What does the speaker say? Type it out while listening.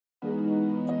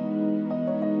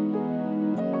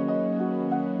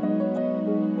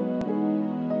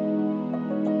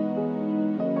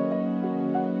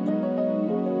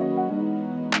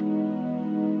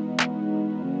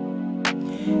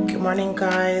Good morning,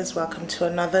 guys. Welcome to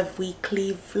another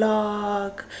weekly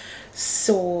vlog.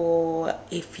 So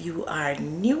if you are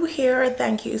new here,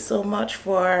 thank you so much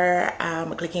for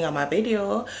clicking on my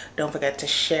video. Don't forget to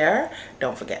share,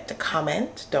 don't forget to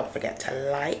comment, don't forget to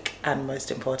like, and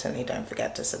most importantly, don't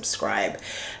forget to subscribe.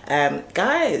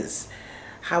 Guys,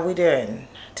 how we doing?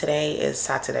 Today is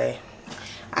Saturday.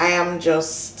 I am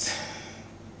just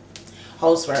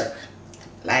housework,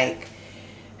 like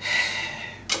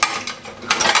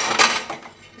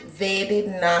they did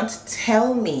not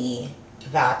tell me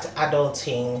that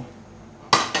adulting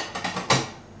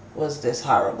was this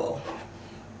horrible.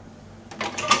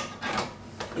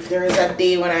 If there is a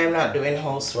day when I am not doing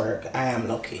housework, I am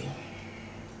lucky.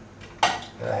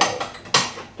 Like,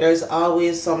 there's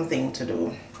always something to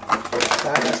do. So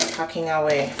I'm just packing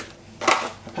away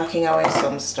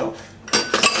some stuff.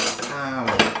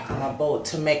 I'm about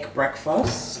to make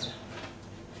breakfast.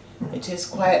 It is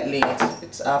quite late.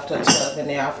 It's after 12 in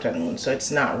the afternoon, so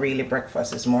it's not really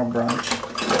breakfast, it's more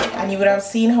brunch. And you would have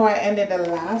seen how I ended the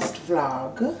last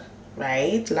vlog,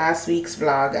 right? Last week's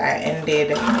vlog, I ended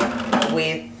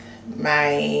with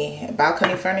my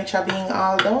balcony furniture being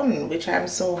all done, which I'm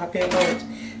so happy about.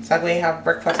 So I'm going to have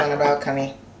breakfast on the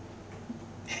balcony.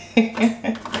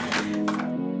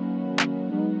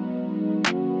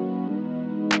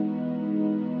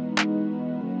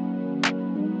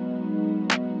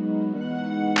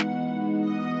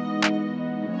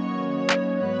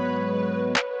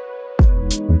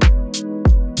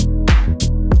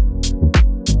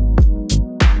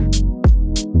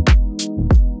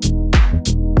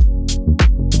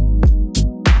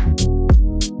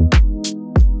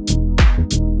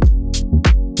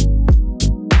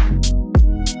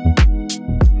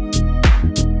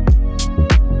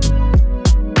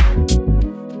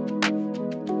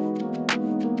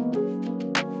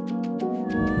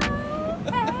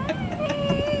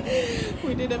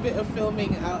 We did a bit of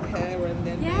filming out here, and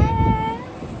then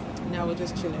now we're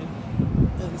just chilling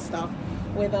and stuff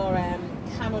with our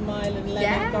chamomile and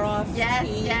lemongrass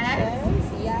tea.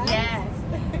 Yes.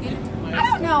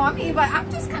 I don't know. I mean, but I'm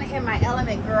just kind of in my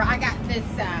element, girl. I got this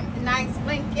nice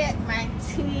blanket, my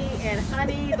tea and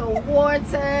honey, the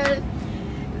water,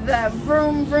 the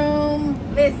vroom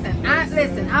vroom. Listen,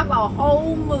 I'm a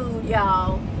whole mood,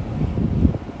 y'all.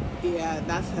 Yeah,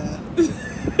 that's her.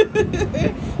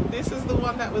 This is the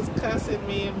one that was cursing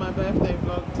me in my birthday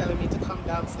vlog, telling me to come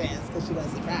downstairs because she got a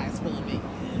surprise for me.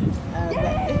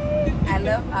 I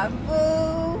love my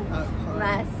boo,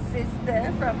 my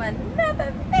sister from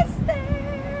another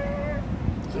mister.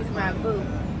 She's my boo.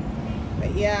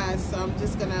 But yeah, so I'm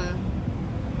just gonna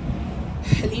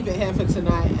leave it here for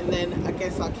tonight, and then I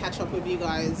guess I'll catch up with you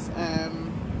guys.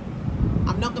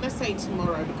 I'm not gonna say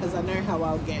tomorrow because I know how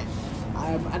I'll get.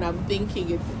 And I'm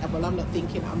thinking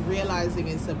I'm realizing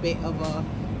it's a bit of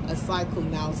a cycle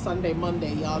now. Sunday,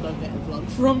 Monday, y'all don't get a vlog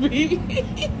from me.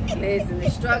 Listen,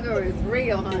 the struggle is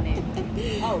real, honey.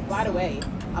 Oh, by the way,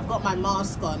 I've got my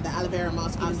mask on, the aloe vera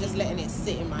mask. I'm just letting it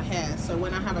sit in my hair. So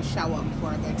when I have a shower before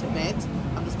I go to bed,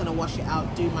 I'm just gonna wash it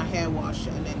out, do my hair wash,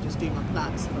 and then just do my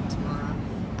plaits from tomorrow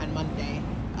and Monday.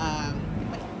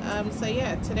 So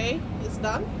yeah, today is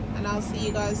done, and I'll see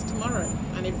you guys tomorrow.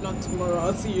 And if not tomorrow,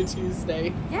 I'll see you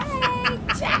Tuesday. Yay,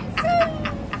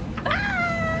 Jackson!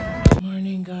 Bye!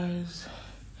 Morning, guys.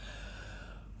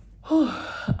 Whew,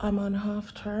 I'm on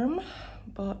half term,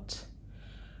 but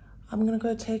I'm gonna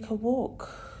go take a walk.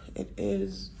 It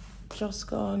is just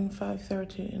gone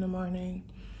 5:30 in the morning,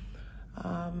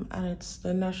 and it's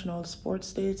the National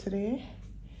Sports Day today.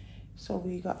 So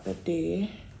we got the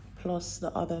day plus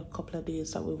the other couple of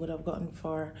days that we would have gotten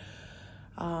for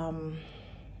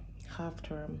half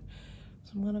term.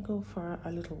 So I'm gonna go for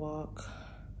a little walk,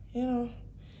 you know,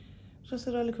 just a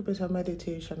little bit of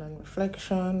meditation and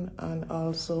reflection, and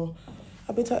also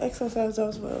a bit of exercise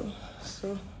as well.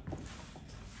 So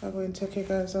I'm going to take you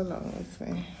guys along with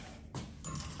me.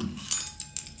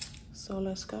 So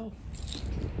let's go.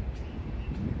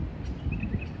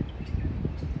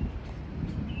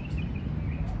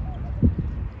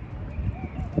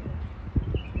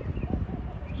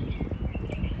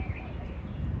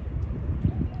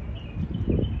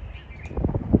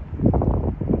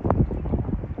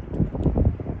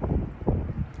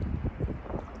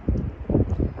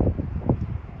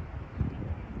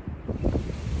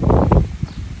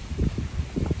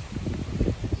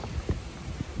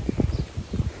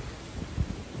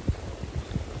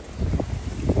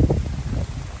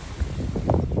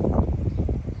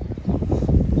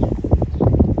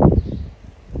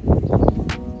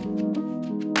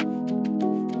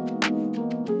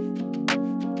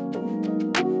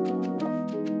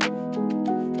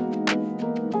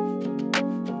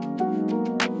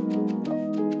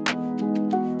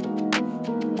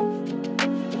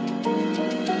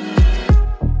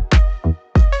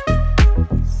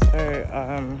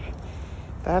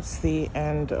 that's the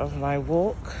end of my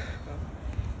walk.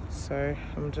 So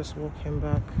I'm just walking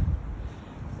back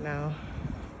now.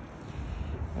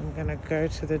 I'm gonna go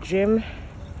to the gym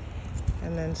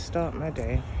and then start my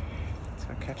day. So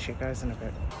I'll catch you guys in a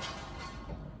bit.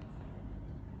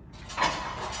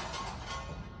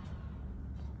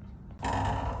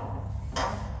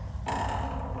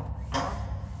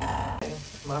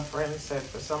 My friend said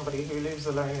for somebody who lives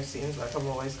alone, it seems like I'm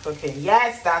always cooking.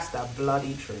 Yes, that's the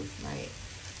bloody truth, mate.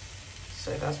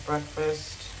 So that's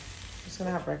breakfast. I'm just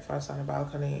gonna have breakfast on the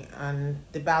balcony. And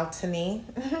the balcony.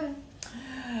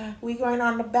 We going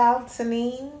on the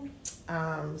balcony.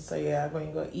 So yeah, I'm going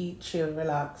to go eat, chill,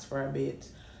 relax for a bit.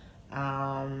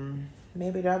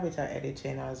 Maybe do a bit of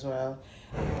editing as well.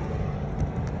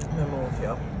 Let me move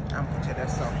you and put it there.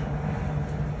 So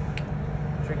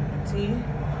drink the tea.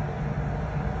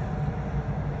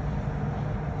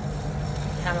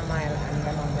 Chamomile and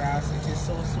lemongrass, which is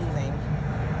so soothing.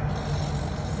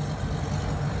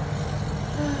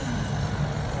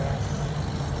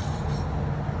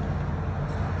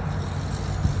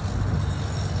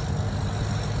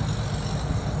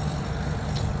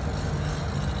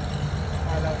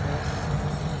 I love this.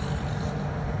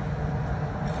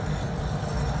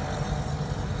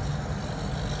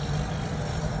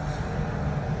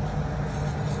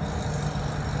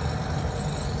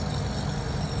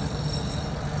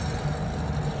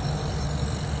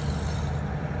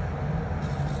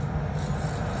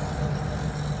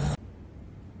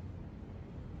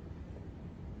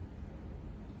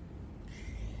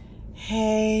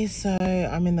 Hey, so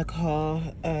I'm in the car.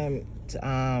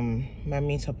 My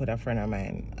meet up with a friend of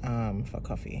mine for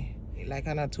coffee. Like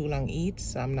I not too long eat,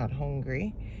 so I'm not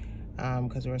hungry.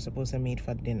 Because we were supposed to meet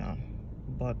for dinner,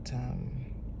 but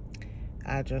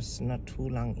I just not too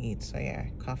long eat. So yeah,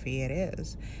 coffee it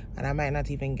is. And I might not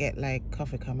even get like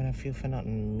coffee coming. I feel for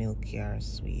nothing milky or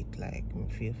sweet. Like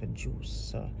I feel for juice.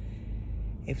 So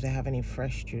if they have any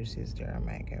fresh juices there, I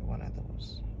might get one of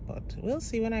those. But we'll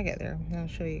see when I get there. I'll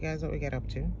show you guys what we get up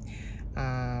to.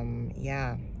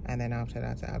 Yeah, and then after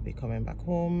that I'll be coming back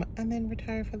home and then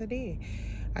retire for the day.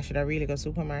 I should have really go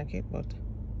supermarket, but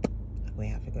we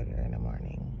have to go there in the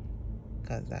morning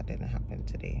because that didn't happen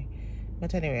today.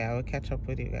 But anyway, I will catch up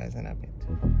with you guys in a bit.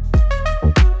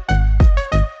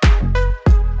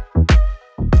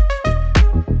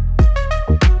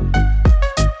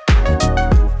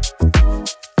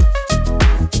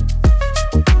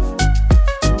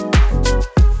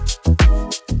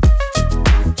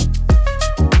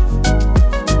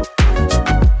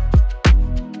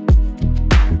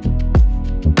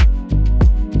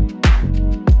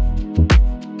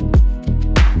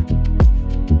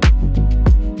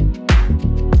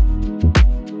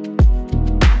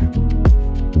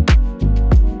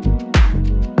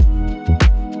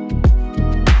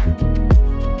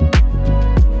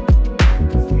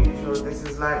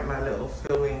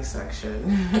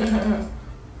 Section.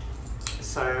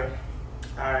 So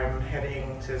I'm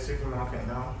heading to the supermarket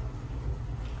now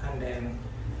and then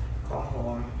come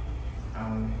home,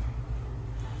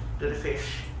 do the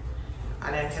fish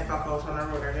and then head back out on the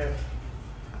road again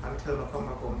until I come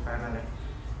back home finally.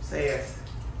 So yes,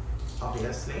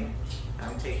 obviously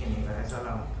I'm taking you guys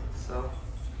along, so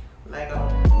let go.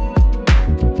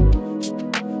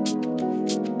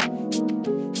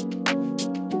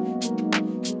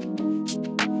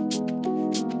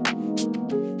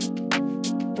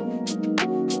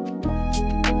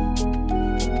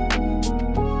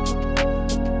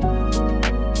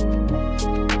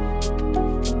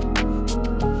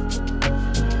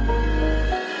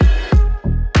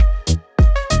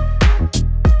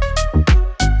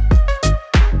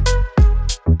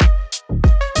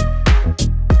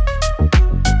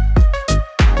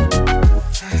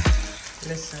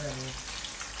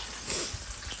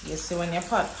 You see when your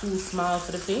pot too small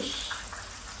for the fish,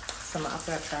 so I'm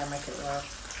after I try to make it work.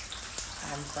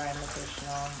 I'm frying the fish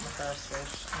now, my first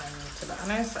fish, and to be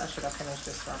honest, I should have finished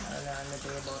this one earlier in the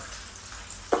day, but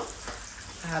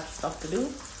I had stuff to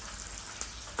do.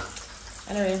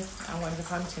 Anyway, I'm going to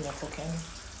continue cooking,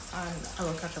 and I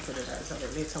will catch up with you guys a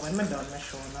bit later when I'm done my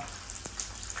show now.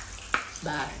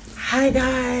 Bye. Hi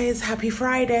guys, happy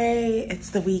Friday. It's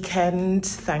the weekend,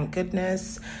 thank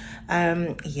goodness.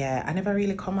 Yeah, I never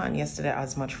really come on yesterday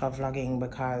as much for vlogging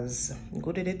because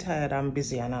good at it tired, I'm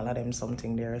busy and all of them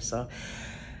something there. So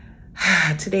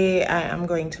today I am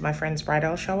going to my friend's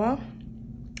bridal shower,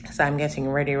 so I'm getting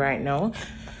ready right now,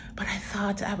 but I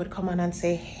thought I would come on and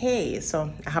say hey.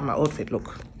 So I have my outfit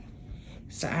look.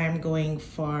 So I'm going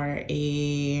for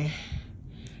a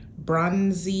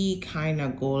bronzy kind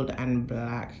of gold and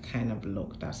black kind of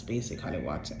look. That's basically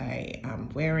what I am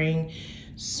wearing.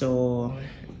 So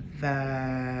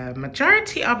the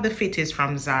majority of the fit is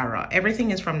from Zara.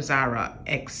 Everything is from Zara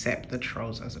except the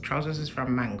trousers. The trousers is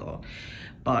from Mango,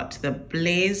 but the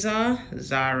blazer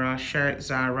Zara, shirt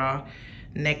Zara,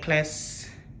 necklace,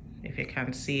 if you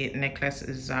can see it, necklace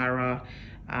is Zara.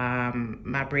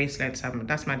 My bracelets,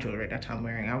 that's my jewelry that I'm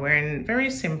wearing. I'm wearing very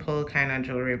simple kind of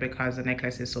jewelry because the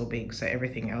necklace is so big, so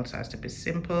everything else has to be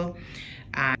simple.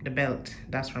 And the belt,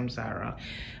 that's from Zara.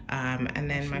 And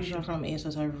then my shoes are from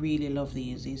ASOS. I really love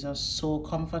these. These are so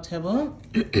comfortable.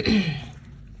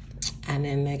 And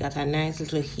then they got a nice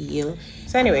little heel.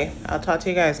 So anyway, I'll talk to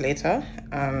you guys later,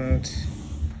 and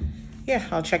yeah,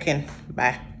 I'll check in.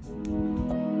 Bye.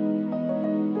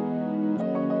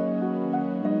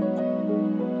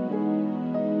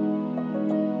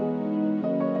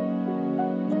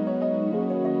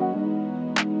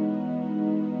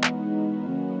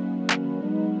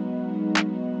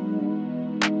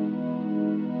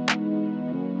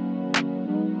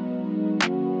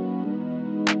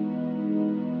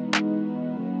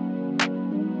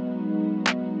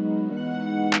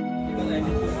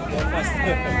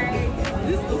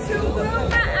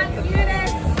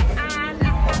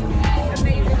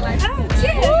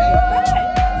 Cheers!